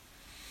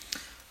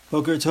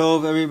Boker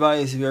Tov,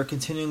 everybody. So we are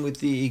continuing with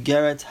the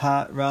Igeret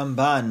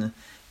HaRamban,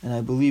 and I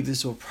believe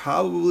this will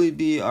probably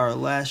be our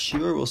last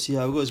shiur. We'll see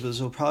how it goes, but this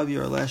will probably be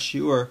our last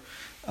shiur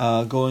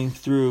going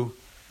through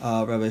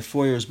Rabbi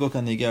Foyer's book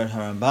on the Igeret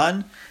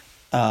HaRamban.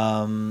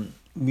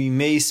 We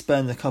may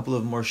spend a couple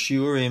of more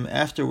shiurim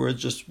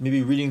afterwards, just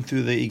maybe reading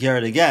through the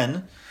Igeret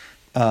again.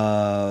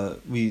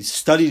 We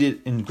studied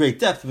it in great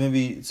depth.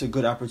 Maybe it's a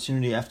good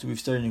opportunity after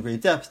we've studied in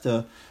great depth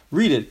to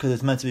read it, because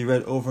it's meant to be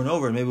read over and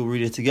over, and maybe we'll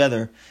read it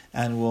together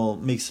and we'll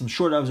make some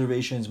short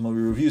observations and we'll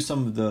review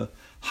some of the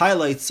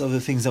highlights of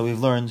the things that we've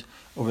learned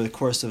over the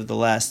course of the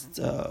last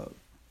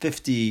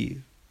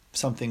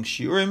 50-something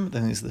shiurim.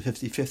 I think it's the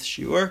 55th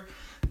shiur.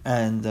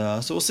 And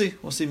so we'll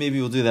see, maybe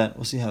we'll do that.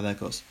 We'll see how that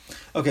goes.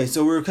 Okay,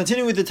 so we're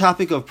continuing with the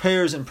topic of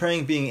prayers and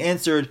praying being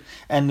answered,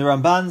 and the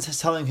Ramban is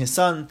telling his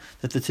son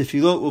that the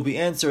tefillot will be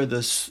answered.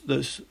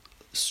 The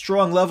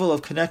strong level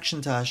of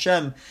connection to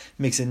Hashem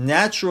makes it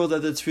natural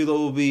that the tefillah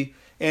will be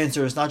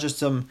answered. It's not just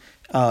some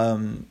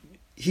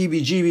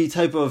heebie-jeebie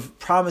type of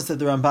promise that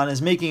the Ramban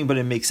is making, but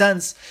it makes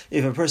sense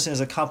if a person has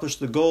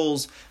accomplished the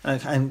goals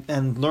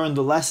and learned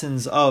the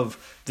lessons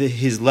of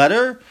his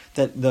letter,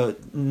 that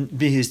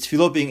his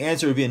tefillot being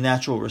answered would be a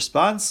natural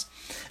response.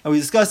 And we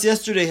discussed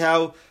yesterday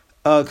how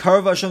that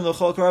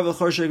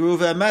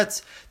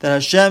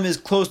Hashem is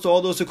close to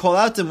all those who call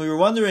out to Him. We were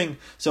wondering,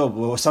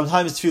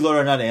 sometimes tefillot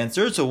are not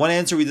answered. So one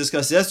answer we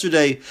discussed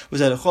yesterday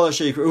was that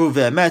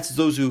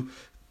those who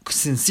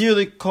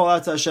sincerely call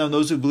out to Hashem,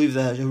 those who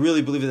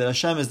really believe that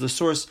Hashem is the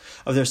source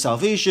of their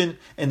salvation,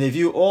 and they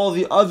view all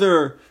the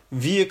other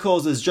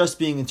vehicles as just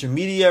being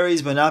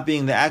intermediaries, but not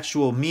being the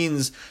actual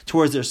means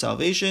towards their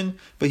salvation.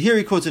 But here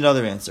he quotes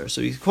another answer.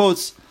 So he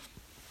quotes,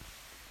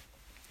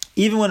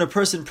 even when a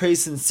person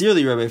prays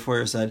sincerely, Rabbi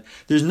Foyer said,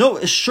 there's no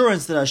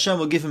assurance that Hashem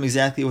will give him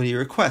exactly what he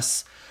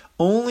requests.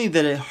 Only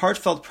that a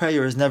heartfelt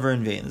prayer is never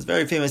in vain. It's a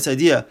very famous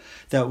idea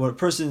that when a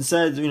person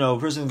said, a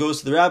person goes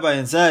to the rabbi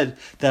and said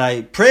that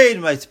I prayed,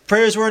 my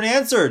prayers weren't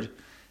answered.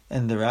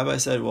 And the rabbi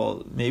said,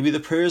 well, maybe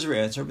the prayers were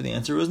answered, but the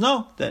answer was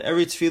no. That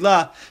every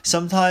tefillah,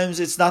 sometimes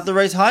it's not the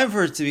right time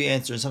for it to be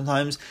answered.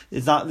 Sometimes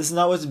this is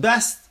not what's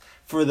best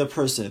for the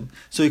person.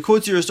 So he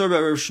quotes you a story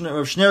about Rav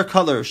Shner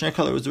Kotler. Shner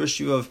Kotler was the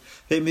Rosh Yeshiva of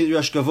Beit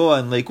Midrash Gavoa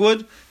in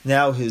Lakewood.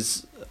 Now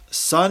his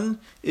son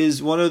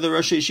is one of the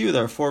Rosh Yeshiva.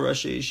 There are 4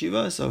 Rosh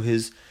Yeshiva. So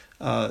his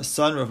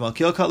son, Rav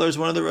Malkiel Kotler, is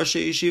one of the Rosh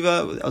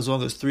Yeshiva, as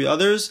well as 3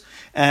 others.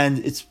 And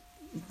it's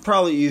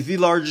probably the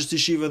largest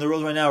yeshiva in the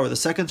world right now, or the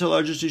second to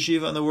largest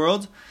yeshiva in the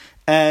world.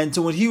 And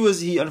so when he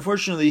was young,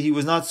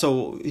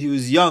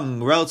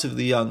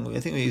 relatively young. I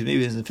think he was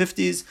maybe in his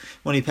 50s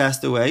when he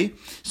passed away.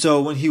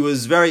 So when he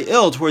was very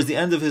ill towards the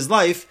end of his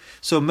life,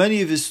 so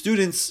many of his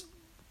students,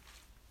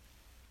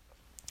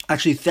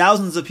 actually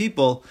thousands of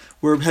people,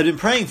 had been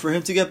praying for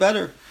him to get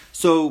better.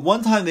 So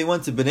one time they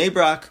went to Bnei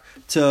Brak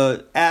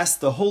to ask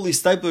the holy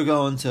Steipler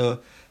Gaon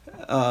to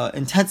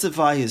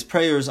intensify his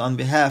prayers on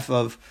behalf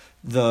of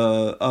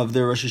their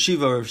Rosh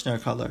Yeshiva, Rav Shner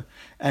Kotler.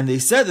 And they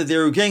said that they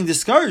were getting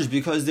discouraged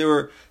because there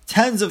were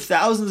tens of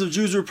thousands of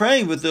Jews were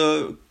praying, but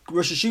the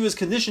Rosh Yeshiva's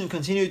condition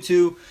continued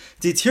to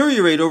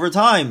deteriorate over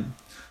time.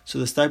 So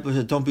the Steipler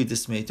said, don't be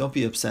dismayed, don't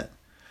be upset.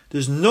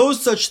 There's no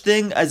such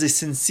thing as a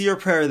sincere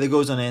prayer that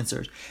goes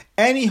unanswered.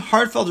 Any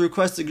heartfelt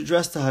request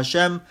addressed to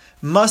Hashem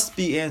must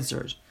be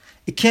answered.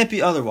 It can't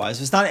be otherwise.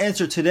 If it's not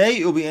answered today,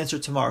 it will be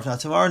answered tomorrow. If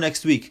not tomorrow,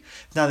 next week.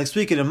 If not next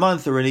week, in a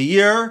month, or in a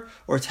year,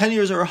 or 10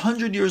 years, or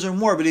 100 years, or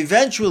more. But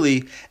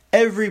eventually,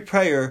 every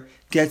prayer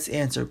gets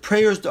answered.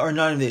 Prayers are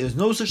not in vain. There's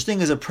no such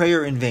thing as a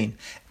prayer in vain.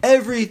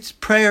 Every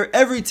prayer,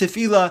 every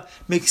tefillah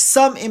makes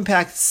some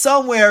impact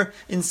somewhere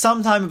in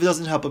some time. If it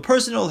doesn't help a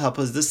person, it will help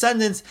his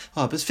descendants, it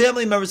will help his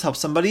family members, help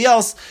somebody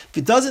else. If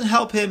it doesn't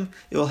help him,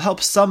 it will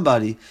help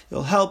somebody. It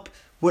will help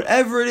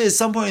whatever it is,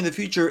 some point in the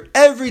future.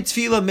 Every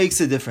tefillah makes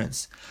a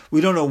difference.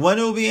 We don't know when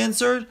it will be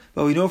answered,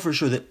 but we know for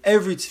sure that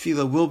every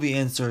tefillah will be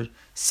answered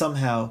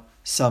somehow,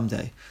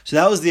 someday. So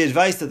that was the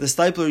advice that the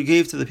Steipler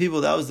gave to the people.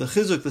 That was the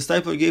chizuk the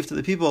Steipler gave to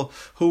the people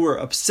who were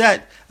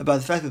upset about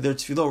the fact that their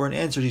tefillah weren't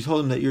answered. He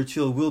told them that your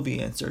tefillah will be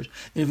answered.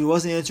 And if it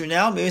wasn't answered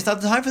now, maybe it's not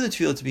the time for the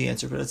tefillah to be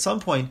answered, but at some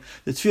point,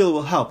 the tefillah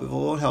will help. If it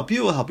won't help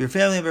you, it will help your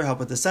family member,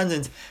 help a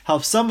descendant,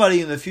 help somebody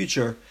in the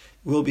future,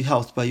 will be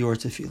helped by your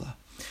tefillah.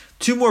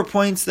 2 more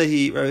points that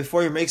Rabbi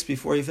Foyer makes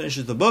before he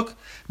finishes the book.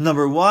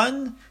 Number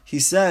 1, he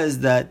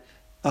says that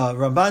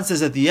Ramban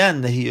says at the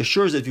end that he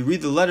assures that if you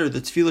read the letter, the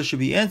tefillah should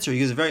be answered. He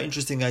gives a very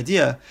interesting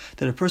idea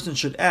that a person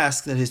should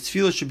ask that his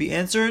tefillah should be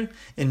answered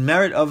in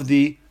merit of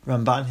the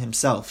Ramban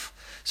himself.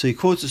 So he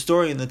quotes a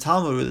story in the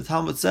Talmud where the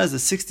Talmud says that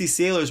 60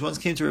 sailors once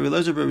came to Rabbi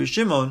Eliezer Rabbi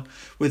Shimon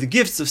with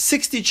gifts of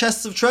 60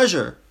 chests of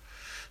treasure.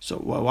 So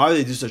why would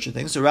they do such a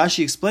thing? So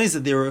Rashi explains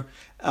that they were,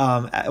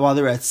 while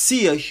they were at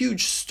sea, a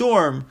huge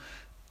storm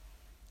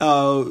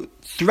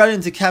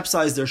threatened to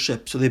capsize their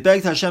ship. So they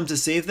begged Hashem to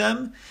save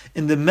them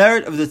in the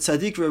merit of the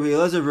tzaddik Rabbi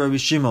Eliezer Rabbi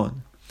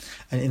Shimon.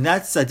 And in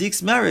that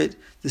tzaddik's merit,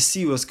 the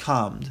sea was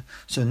calmed.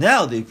 So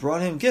now they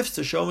brought him gifts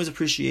to show him his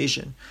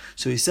appreciation.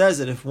 So he says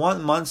that if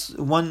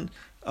one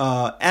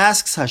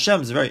asks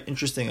Hashem, it's a very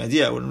interesting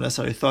idea. I wouldn't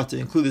necessarily thought to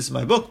include this in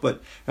my book,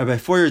 but Rabbi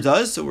Foyer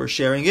does, so we're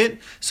sharing it.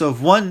 So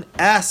if one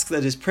asks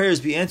that his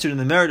prayers be answered in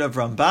the merit of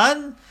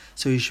Ramban,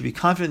 so he should be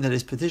confident that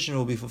his petition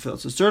will be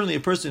fulfilled. So certainly a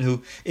person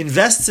who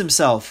invests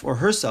himself or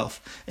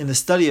herself in the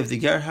study of the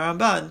Ger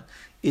HaRamban,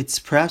 it's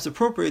perhaps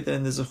appropriate that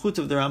in the Zechut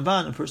of the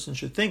Ramban, a person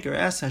should think or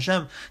ask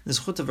Hashem, the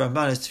Zechut of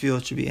Ramban, his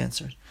tefillot should be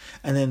answered.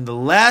 And then the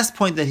last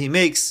point that he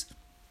makes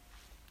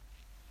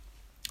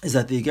is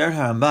that the Ger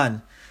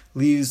HaRamban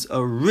leaves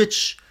a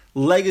rich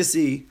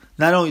legacy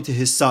not only to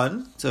his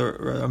son, to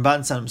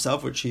Ramban's son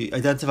himself, which he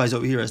identifies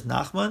over here as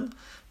Nachman,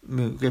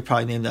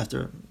 probably named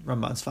after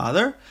Ramban's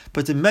father,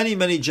 but to many,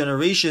 many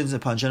generations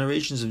upon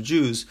generations of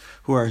Jews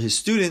who are his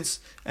students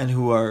and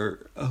who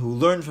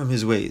learn from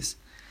his ways.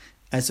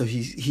 And so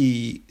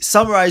he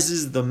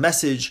summarizes the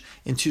message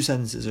in 2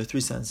 sentences or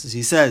 3 sentences.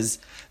 He says,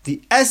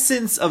 the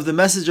essence of the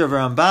message of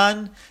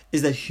Ramban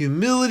is that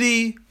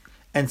humility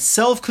and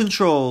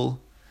self-control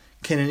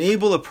can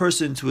enable a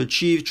person to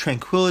achieve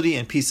tranquility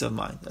and peace of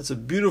mind. That's a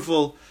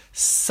beautiful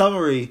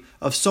summary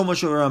of so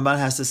much what Ramban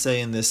has to say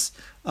in this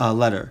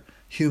letter.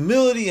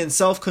 Humility and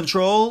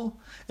self-control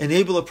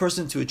enable a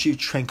person to achieve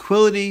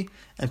tranquility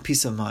and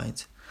peace of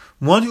mind.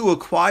 One who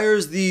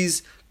acquires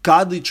these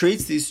godly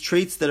traits, these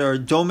traits that are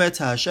domet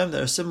to Hashem,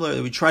 that are similar,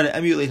 that we try to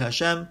emulate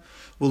Hashem,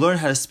 will learn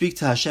how to speak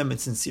to Hashem in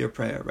sincere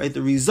prayer, right?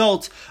 The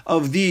result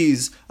of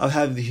these, of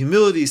having the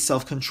humility,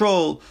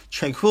 self-control,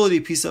 tranquility,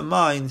 peace of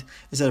mind,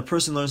 is that a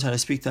person learns how to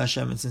speak to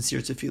Hashem in sincere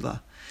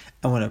tefillah.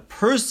 And when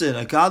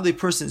a godly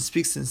person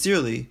speaks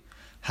sincerely,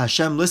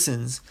 Hashem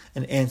listens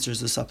and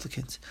answers the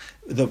supplicant.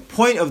 The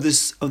point of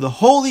the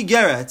holy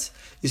Geret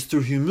is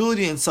through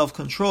humility and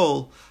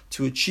self-control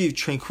to achieve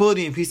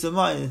tranquility and peace of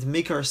mind and to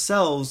make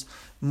ourselves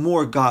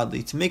more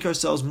godly, to make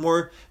ourselves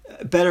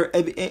better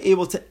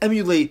able to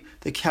emulate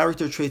the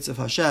character traits of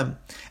Hashem.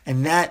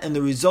 And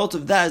the result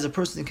of that is a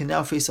person can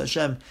now face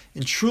Hashem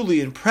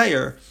in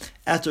prayer.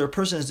 After a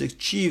person has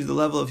achieved the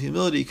level of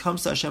humility, he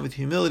comes to Hashem with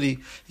humility.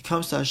 He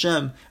comes to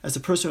Hashem as a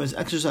person who has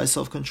exercised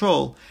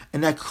self-control.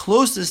 And that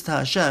closeness to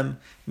Hashem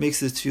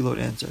makes his tefillot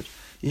answered.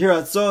 You hear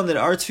Ratzon that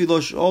our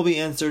tefillot should all be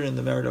answered in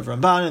the merit of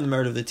Ramban, in the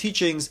merit of the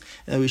teachings,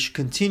 and that we should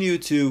continue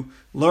to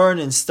learn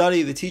and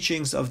study the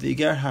teachings of the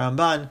Ger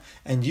HaRamban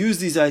and use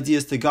these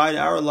ideas to guide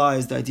our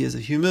lives, the ideas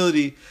of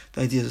humility,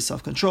 the ideas of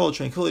self-control,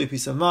 tranquility,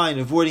 peace of mind,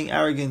 avoiding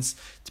arrogance,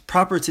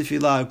 proper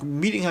tefillah,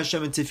 meeting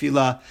Hashem in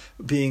tefillah,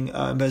 being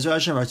Be'ezrat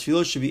Hashem, our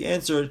tefillot should be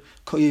answered.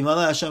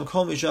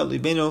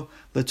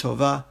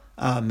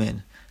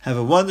 Amen. Have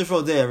a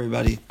wonderful day,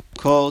 everybody.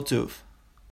 Kol Tuv.